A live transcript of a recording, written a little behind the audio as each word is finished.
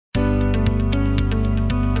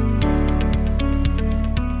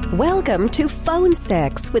Welcome to Phone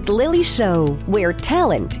Sex with Lily Show, where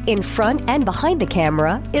talent in front and behind the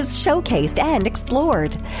camera is showcased and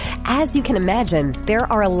explored. As you can imagine, there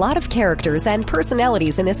are a lot of characters and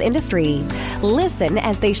personalities in this industry. Listen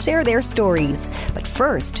as they share their stories. But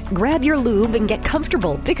first, grab your lube and get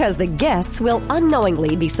comfortable because the guests will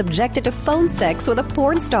unknowingly be subjected to phone sex with a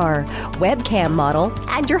porn star, webcam model,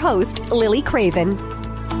 and your host, Lily Craven.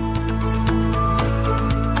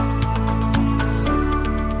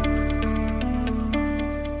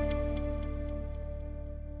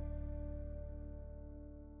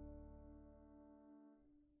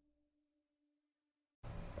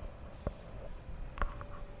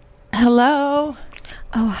 Hello.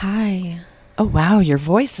 Oh, hi. Oh, wow. Your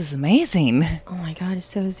voice is amazing. Oh, my God.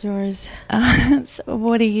 So is yours. So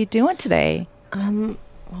what are you doing today? Well,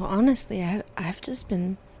 honestly, I've just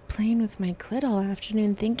been playing with my clit all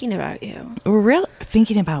afternoon thinking about you. Really?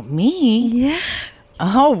 Thinking about me? Yeah.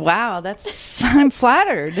 Oh, wow. I'm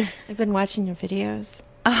flattered. I've been watching your videos.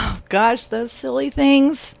 Oh, gosh. Those silly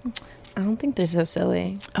things. I don't think they're so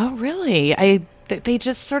silly. Oh, really? They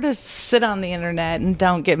just sort of sit on the internet and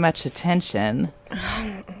don't get much attention.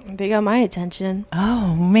 They got my attention.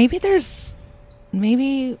 Oh, maybe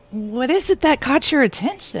what is it that caught your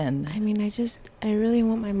attention? I mean, I really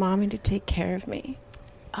want my mommy to take care of me.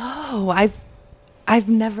 Oh, I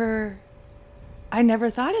never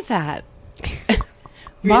thought of that.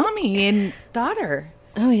 Mommy and daughter.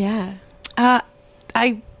 Oh, yeah. I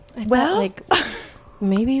thought, like,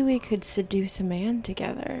 maybe we could seduce a man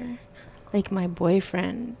together. Like my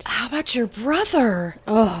boyfriend. How about your brother?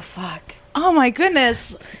 Oh, fuck. Oh, my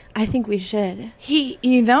goodness. I think we should.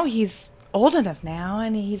 He's old enough now,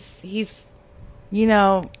 and he's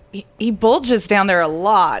he bulges down there a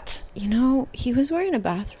lot. He was wearing a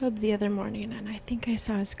bathrobe the other morning, and I think I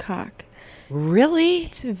saw his cock. Really?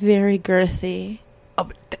 It's very girthy. Oh,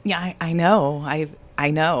 yeah, I know.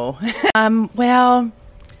 I know. Well,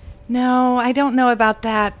 no, I don't know about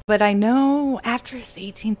that, but I know after his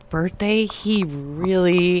 18th birthday, he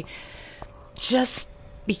really just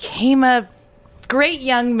became a great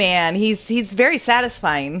young man. He's very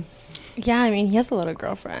satisfying. Yeah, I mean, he has a lot of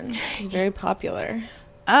girlfriends. He's very popular.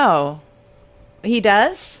 Oh, he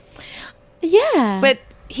does? Yeah. But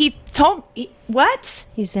he told me, what?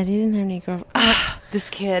 He said he didn't have any girlfriends. This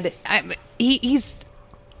kid, I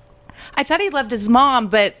thought he loved his mom,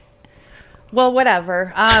 but... Well,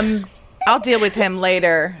 whatever. I'll deal with him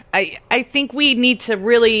later. I think we need to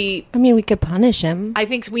really... I mean, we could punish him. I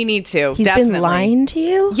think we need to. He's definitely. been lying to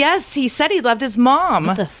you? Yes, he said he loved his mom.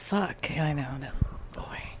 What the fuck? I know.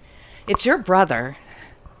 Boy. It's your brother.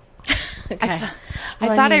 Okay.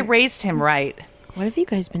 I thought I raised him right. What have you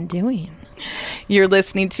guys been doing? You're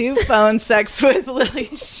listening to Phone Sex with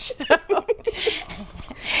Lily Show.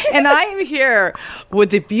 And I am here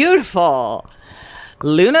with the beautiful...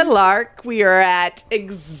 Luna Lark. We are at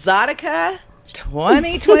Exotica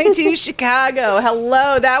 2022 Chicago.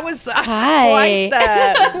 Hello. That was quite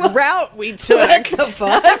the route we took. What the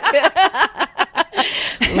fuck?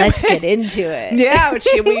 Let's get into it. Yeah,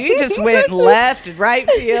 we just went left and right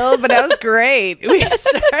field, but that was great. We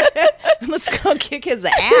started, let's go kick his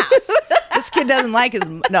ass. This kid doesn't like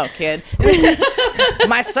kid.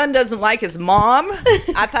 My son doesn't like his mom.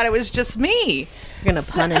 I thought it was just me. We're going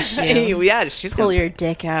to punish you. Yeah, she's pull your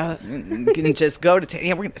dick out. And just go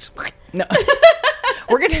to we're going to... No.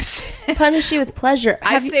 We're going to... Punish you with pleasure.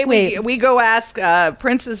 We go ask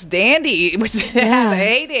Princess Dandy to have a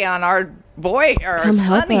heyday on our boy or our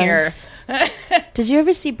son here. Did you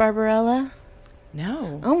ever see Barbarella?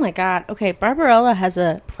 No. Oh, my God. Okay, Barbarella has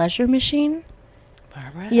a pleasure machine.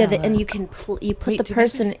 Barbarella. Yeah, and you can you put the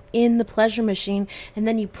person in the pleasure machine, and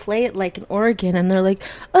then you play it like an organ, and they're like,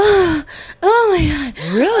 oh my God.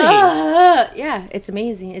 Really? Yeah, it's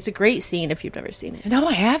amazing. It's a great scene if you've never seen it. No,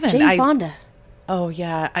 I haven't. Jane Fonda. Oh,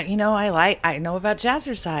 yeah. I know about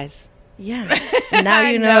Jazzercise. Yeah. Now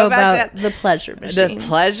you know about the pleasure machine. The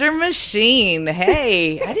pleasure machine.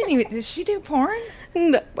 Hey, I didn't even... Did she do porn?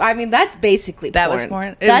 No, I mean, that's basically porn. That was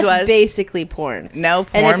porn? That's basically porn. No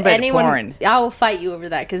porn, but porn. I will fight you over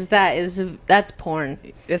that because that's porn.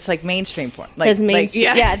 It's like mainstream porn. That's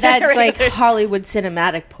that's like Hollywood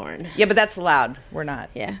cinematic porn. Yeah, but that's allowed. We're not.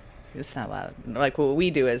 Yeah. It's not allowed. Like what we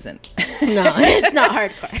do isn't. No, it's not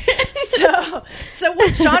hardcore. So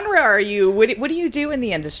what genre are you? What do you do in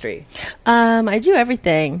the industry? I do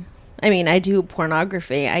everything. I mean, I do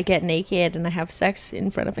pornography. I get naked and I have sex in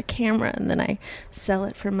front of a camera and then I sell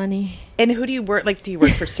it for money. And who do you work? Like, do you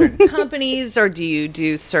work for certain companies or do you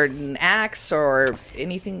do certain acts or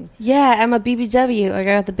anything? Yeah, I'm a BBW. I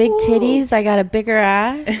got the big titties. I got a bigger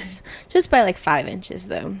ass. Just by like 5 inches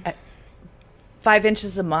though. 5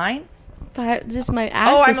 inches of mine? Just my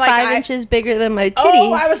ass is like, 5 inches bigger than my titties.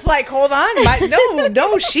 Oh, I was like, hold on.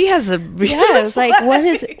 No, she has a yeah, I was like,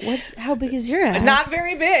 how big is your ass? Not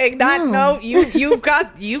very big.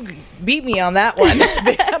 You beat me on that one.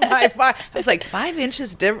 I was like, 5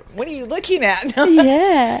 inches different. What are you looking at?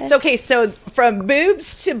 Yeah. So from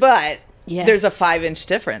boobs to butt, there's a 5-inch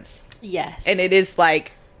difference. Yes. And it is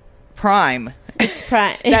like prime. It's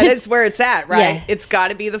prime. That is where it's at, right? Yes. It's got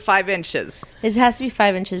to be the 5 inches. It has to be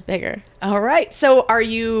 5 inches bigger. All right. So are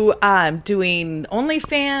you doing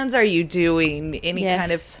OnlyFans? Are you doing any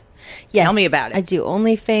kind of... Yes. Tell me about it. I do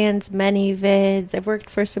OnlyFans, many vids. I've worked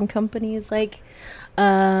for some companies like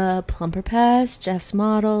Plumper Pass, Jeff's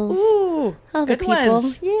Models. Ooh, other good people.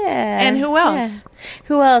 ones. Yeah. And who else? Yeah.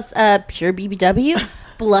 Who else? Pure BBW.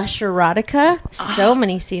 Blush Erotica. So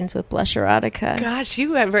many scenes with Blush Erotica. Gosh,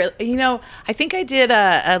 I think I did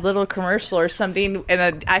a little commercial or something,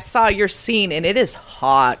 and I saw your scene, and it is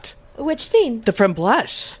hot. Which scene? The from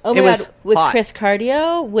Blush. Oh my God. With hot. Chris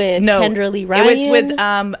Cardio, with Kendra Lee Ryan. It was with,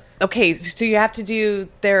 okay, so you have to do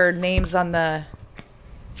their names on the,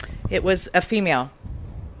 it was a female.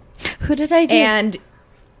 Who did I do? And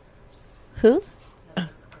who?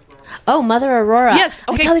 Oh, Mother Aurora. Yes.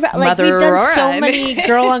 Okay. We've done so many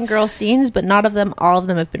girl-on-girl scenes, but all of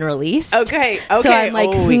them have been released. Okay. So I'm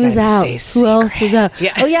like, who's out? Who else is out?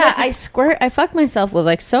 Yeah. Oh yeah, I fucked myself with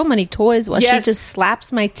like so many toys while she just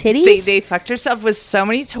slaps my titties. They fucked herself with so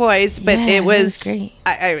many toys, but it was great.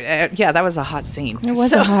 That was a hot scene. It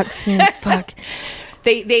was a hot scene. Fuck.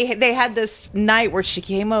 They had this night where she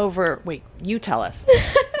came over. Wait, you tell us.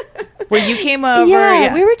 Where you came over.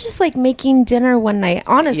 Yeah, we were just like making dinner one night.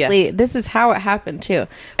 Honestly, This is how it happened too.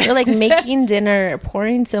 We were like making dinner,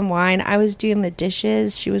 pouring some wine. I was doing the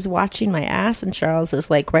dishes. She was watching my ass, and Charles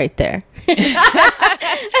is like right there.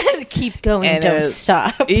 Keep going, don't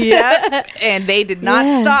stop. Yeah, and they did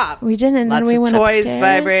not stop. We didn't. And Lots then we of toys, toys,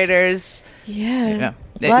 vibrators. Yeah.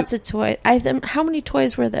 Lots of toys. How many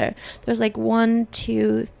toys were there? There was like 1,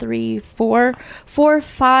 2, 3, 4,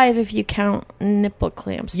 5 if you count nipple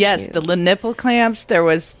clamps. Yes, too. the nipple clamps. There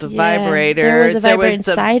was the vibrator. There was a vibrator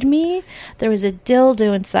inside me. There was a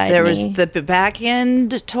dildo inside me. There was the back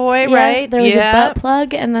end toy, right? There was a butt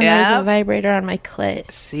plug, and then there was a vibrator on my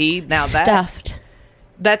clit. See, now stuffed.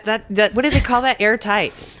 That what do they call that?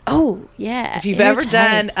 Airtight. Oh yeah. If you've ever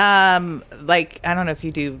done I don't know if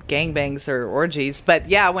you do gangbangs or orgies, but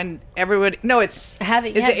yeah, when everybody is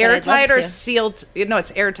it airtight or sealed? No,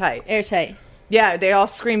 it's airtight. Airtight. Yeah, they all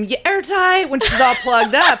scream airtight when she's all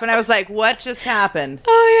plugged up, and I was like, "What just happened?"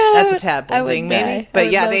 Oh yeah, that's a taboo thing, maybe.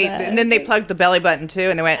 But yeah, and then they plugged the belly button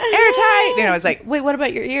too, and they went airtight. I was like, "Wait, what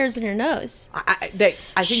about your ears and your nose?" I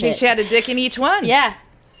think she had a dick in each one. Yeah.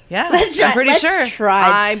 Yeah, I'm pretty sure.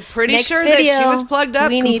 I'm pretty sure that she was plugged up.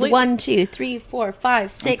 We need 1, 2, 3, 4,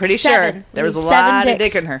 5, 6, I'm pretty 7. Sure there was a lot of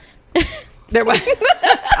dick in her. There was.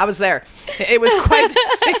 I was there. It was quite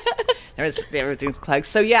the same. Everything's plugged.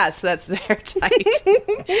 So that's airtight.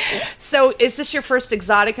 So is this your first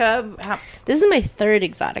Exotica? This is my third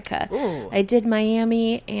Exotica. Ooh. I did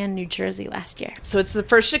Miami and New Jersey last year. So it's the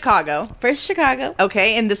first Chicago.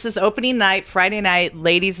 Okay, and this is opening night, Friday night.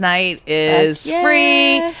 Ladies' night is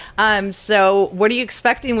free. So what are you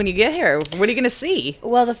expecting when you get here? What are you going to see?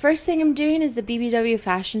 Well, the first thing I'm doing is the BBW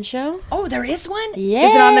fashion show. Oh, there is one? Yeah.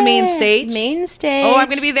 Is it on the main stage? Main stage. Oh, I'm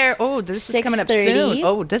going to be there. Oh, this is coming up soon.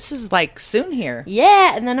 Oh, this is like soon here.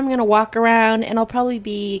 Yeah, and then I'm going to walk around, and I'll probably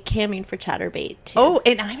be camming for Chatterbait, too. Oh,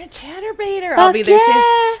 and I'm a Chatterbaiter. I'll be there, too.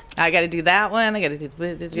 I got to do that one. I got to do... We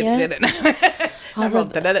got to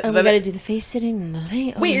do the face sitting and the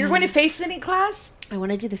thing. Wait, you're going to face sitting class? I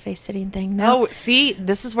want to do the face sitting thing now. Oh, see,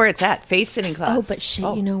 this is where it's at. Face sitting class. Oh, but shit,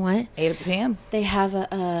 you know what? 8 p.m. They have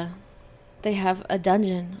a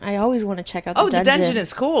dungeon. I always want to check out the dungeon. Oh, the dungeon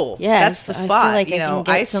is cool. Yeah, that's the spot. I feel like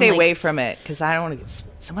I stay away from it because I don't want to get...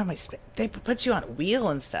 Someone might... They put you on a wheel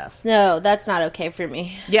and stuff. No, that's not okay for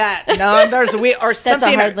me. Yeah, no, there's a wheel or something.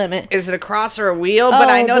 That's a hard limit. Is it a cross or a wheel? But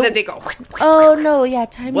I know that they go... Oh, no, yeah,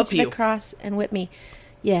 tie me to the cross and whip me.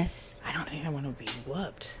 Yes. I don't think I want to be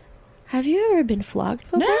whooped. Have you ever been flogged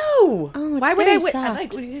before? No. Oh, it's Why would very I?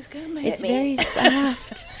 Soft. It's very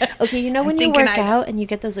soft. Okay, you know when you work out and you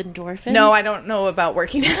get those endorphins? No, I don't know about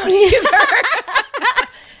working out either.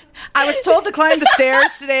 I was told to climb the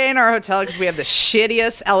stairs today in our hotel because we have the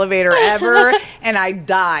shittiest elevator ever, and I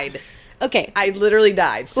died. Okay. I literally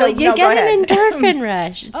died. So, well, you get an endorphin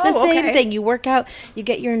rush. It's the same thing. You work out, you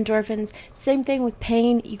get your endorphins. Same thing with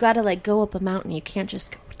pain. You got to like go up a mountain. You can't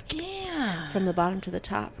just go from the bottom to the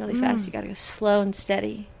top really fast. You got to go slow and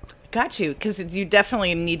steady. Got you, because you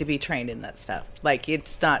definitely need to be trained in that stuff. Like,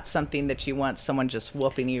 it's not something that you want someone just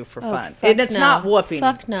whooping you for fun. Fuck And it's no. not whooping.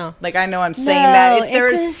 Fuck no. Like, I know I'm saying that.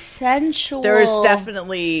 It's essential. There's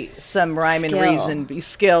definitely some rhyme and reason,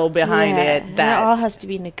 skill behind it. And it all has to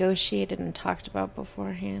be negotiated and talked about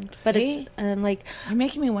beforehand. But See? it's like... You're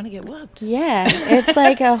making me want to get whooped. Yeah. It's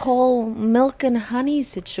like a whole milk and honey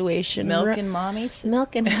situation. Milk and mommies?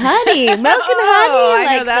 Milk and honey. Milk and honey. I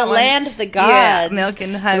know Like that the one. land of the gods. Yeah, milk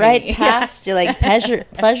and honey. Right past you, like pleasure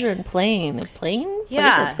and plane. Plane?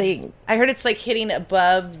 Yeah. Plane. I heard it's like hitting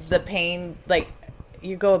above the pain, like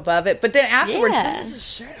you go above it. But then afterwards, Yeah. does this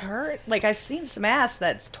shit hurt? Like, I've seen some ass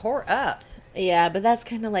that's tore up. Yeah, but that's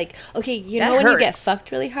kind of like, okay, you That know when you get hurts.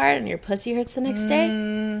 fucked really hard and your pussy hurts the next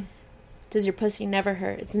day? Does your pussy never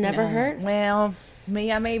hurt? It's never hurt? Well,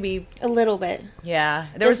 yeah, maybe. A little bit. Yeah.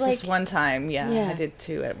 There was Just this like- one time. Yeah, Yeah. I did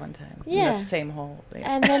too at one time. Yeah. The same hole. Yeah.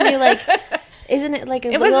 And then you like, isn't it like a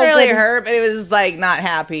It little wasn't really good, hurt, but it was like not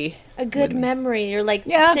happy. a good memory? You're like,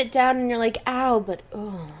 Yeah. sit down and you're like, ow, but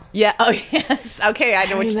oh. Yeah. Oh, yes. Okay, I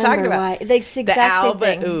know what you're talking about. Why. Like, it's the exact owl, same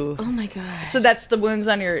but thing. ooh. Oh my God. So that's the wounds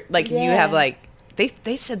on your, like, you Yeah. have like,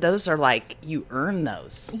 they said those are like, you earn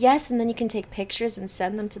those. Yes, and then you can take pictures and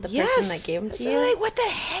send them to the person that gave them to So, you. like, what the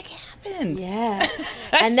heck happened? Yeah.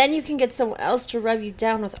 And then you can get someone else to rub you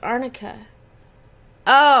down with arnica.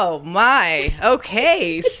 Oh my.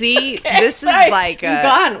 Okay. See, this is like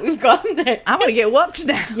We've gone there. I want to get whooped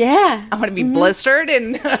now. Yeah. I want to be blistered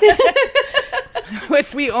and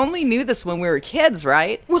if we only knew this when we were kids,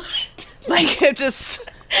 right? What? Like it just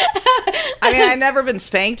I mean, I've never been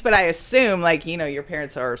spanked, but I assume like, you know, your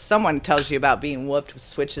parents or someone tells you about being whooped with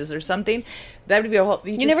switches or something. That would be a whole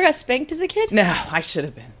You never got spanked as a kid? No, I should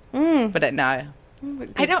have been. But no.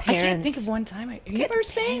 I can't think of one time you ever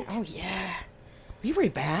spanked? Oh yeah. You were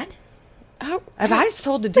bad? Oh, If I was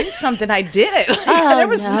told to do something, I did it. Like, oh there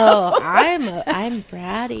was no. I'm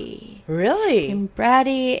bratty. Really? I'm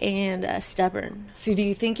bratty and stubborn. So do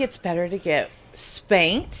you think it's better to get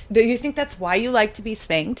spanked? Do you think that's why you like to be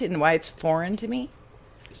spanked and why it's foreign to me?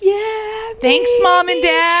 Yeah. Thanks, Mom and Dad.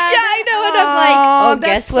 Yeah, I know. And I'm like, oh,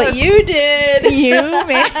 guess what you did? You,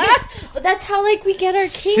 man. But that's how like we get our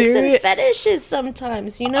kinks and fetishes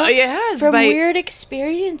sometimes, you know? Yes, from by- weird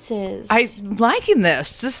experiences. I'm liking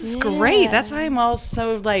this. This is great. Yeah. That's why I'm all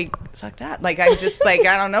so, like, fucked up. Like, I'm just, like,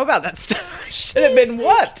 I don't know about that stuff. I should have been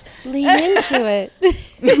whooped. Lean into it.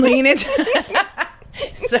 Lean into it.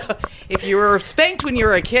 So, if you were spanked when you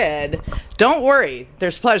were a kid, don't worry.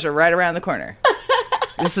 There's pleasure right around the corner.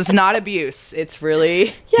 This is not abuse. It's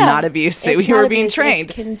really not abuse. It's You not were being abuse, trained.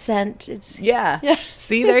 It's consent. It's Yeah.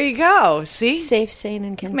 See, there you go. See? safe, sane,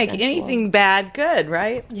 and consensual. Make anything bad good,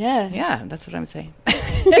 right? Yeah. Yeah, that's what I'm saying.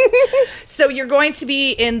 So you're going to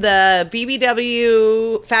be in the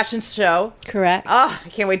BBW fashion show. Correct. Oh, I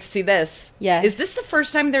can't wait to see this. Yes. Is this the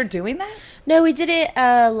first time they're doing that? No, we did it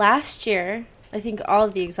last year. I think all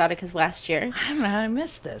of the Exoticas last year. I don't know how I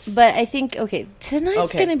missed this. But I think, tonight's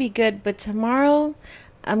Okay. going to be good, but tomorrow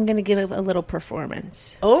I'm going to give a little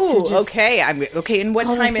performance. Oh, So just okay. Okay, and what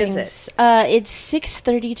all the time is things. it? It's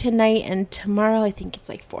 6:30 tonight, and tomorrow I think it's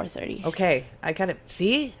like 4:30. Okay, I got to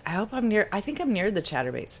see. I hope I'm near. I think I'm near the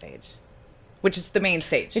Chatterbait stage, which is the main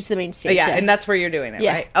stage. It's the main stage. Yeah, and that's where you're doing it,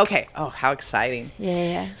 Yeah. right? Okay. Oh, how exciting.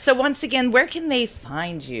 Yeah. So once again, where can they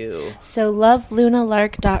find you? So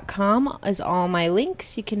lovelunalark.com is all my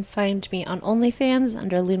links. You can find me on OnlyFans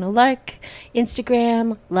under Luna Lark,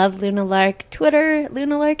 Instagram, Love Luna Lark, Twitter,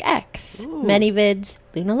 Luna Lark X, many vids,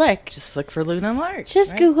 Luna Lark. Just look for Luna Lark.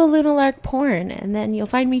 Just right? Google Luna Lark porn, and then you'll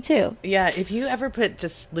find me too. Yeah, if you ever put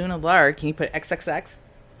just Luna Lark and you put XXX,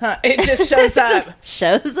 it just shows up.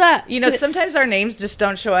 Shows up. You know, sometimes our names just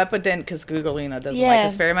don't show up, but then because Google, doesn't like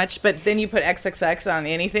us very much. But then you put XXX on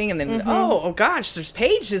anything, and then oh gosh, there's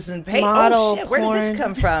pages and pages. Model Oh shit, where did this porn.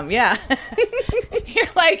 come from? Yeah, you're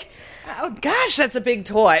like, oh gosh, that's a big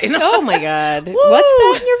toy. Oh my god. Woo! What's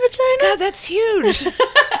that in your vagina? God, that's huge.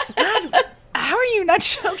 God, how are you not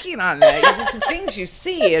choking on that? You just the things you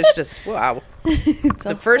see is just wow.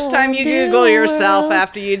 The first time you Google yourself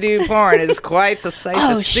after you do porn is quite the sight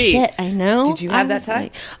to see. Oh shit, I know. Did you have that was time?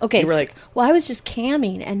 like- okay, You were like- well, I was just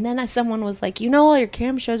camming, and then someone was like, all your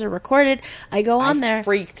cam shows are recorded. I go on there.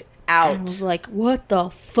 Freaked out. I was like, what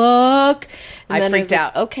the fuck? And I then freaked was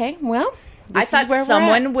out. Like, okay, well, I this thought is where we're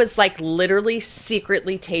someone at. was like literally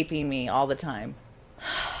secretly taping me all the time.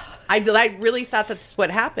 I really thought that's what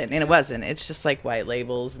happened, and it wasn't. It's just like white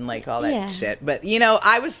labels and like all that Yeah. shit. But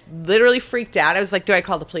I was literally freaked out. I was like, "Do I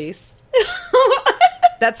call the police?"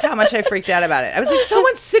 That's how much I freaked out about it. I was like,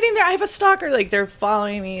 someone's sitting there. I have a stalker. Like, they're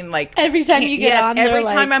following me, and like every time you get on, every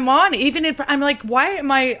time I'm on, even if I'm like, why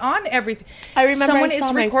am I on everything? I remember someone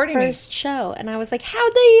saw my first show, and I was like,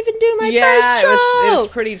 how'd they even do my first show? It was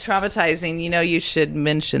pretty traumatizing. You know, you should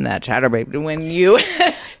mention that, Chatterbaby, when you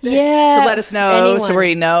to let us know, so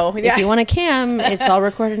we know. If you want a cam, it's all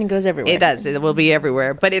recorded and goes everywhere. It does. It will be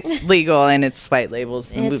everywhere, but it's legal and it's white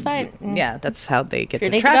labels. It's fine. Yeah, that's how they get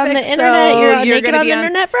the traffic. On the internet, you're naked on the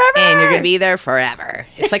internet forever, and you're gonna be there forever.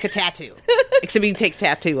 It's like a tattoo, except you take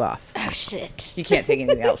tattoo off. Oh shit! You can't take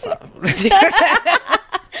anything else off.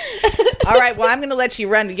 All right, well, I'm going to let you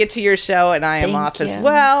run to get to your show, and I am off as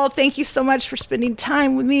well. Thank you so much for spending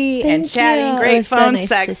time with me and chatting. Great phone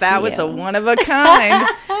sex. That was a one of a kind.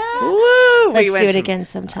 Woo! Let's do it again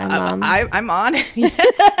sometime, Mom. I'm on.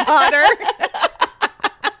 Yes, daughter.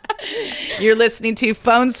 You're listening to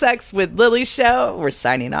Phone Sex with Lily Show. We're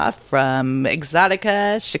signing off from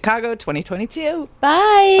Exotica, Chicago 2022.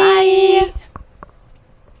 Bye. Bye.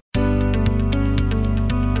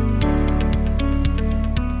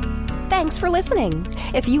 Thanks for listening.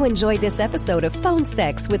 If you enjoyed this episode of Phone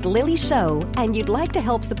Sex with Lily Show and you'd like to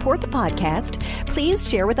help support the podcast, please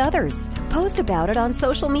share with others, post about it on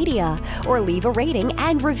social media, or leave a rating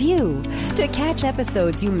and review. To catch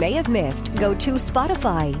episodes you may have missed, go to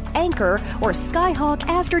Spotify, Anchor, or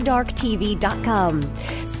SkyhawkAfterDarkTV.com.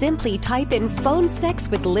 Simply type in Phone Sex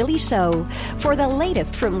with Lily Show. For the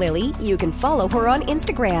latest from Lily, you can follow her on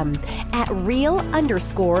Instagram at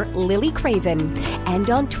 @real_Lily Craven and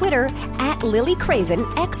on Twitter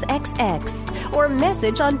 @LilyCravenXXX, or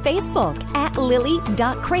message on Facebook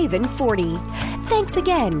 @Lily.Craven40. Thanks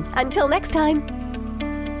again. Until next time.